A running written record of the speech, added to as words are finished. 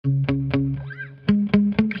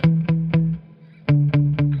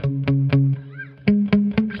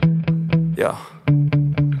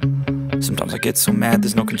get so mad,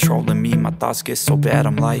 there's no controlling me. My thoughts get so bad,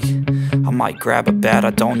 I'm like, I might grab a bat,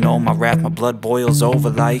 I don't know. My wrath, my blood boils over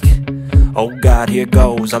like, oh God, here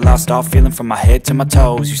goes. I lost all feeling from my head to my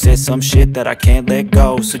toes. You said some shit that I can't let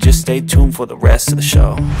go, so just stay tuned for the rest of the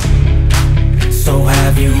show. So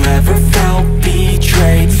have you ever felt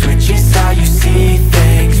betrayed? Switches how you see things.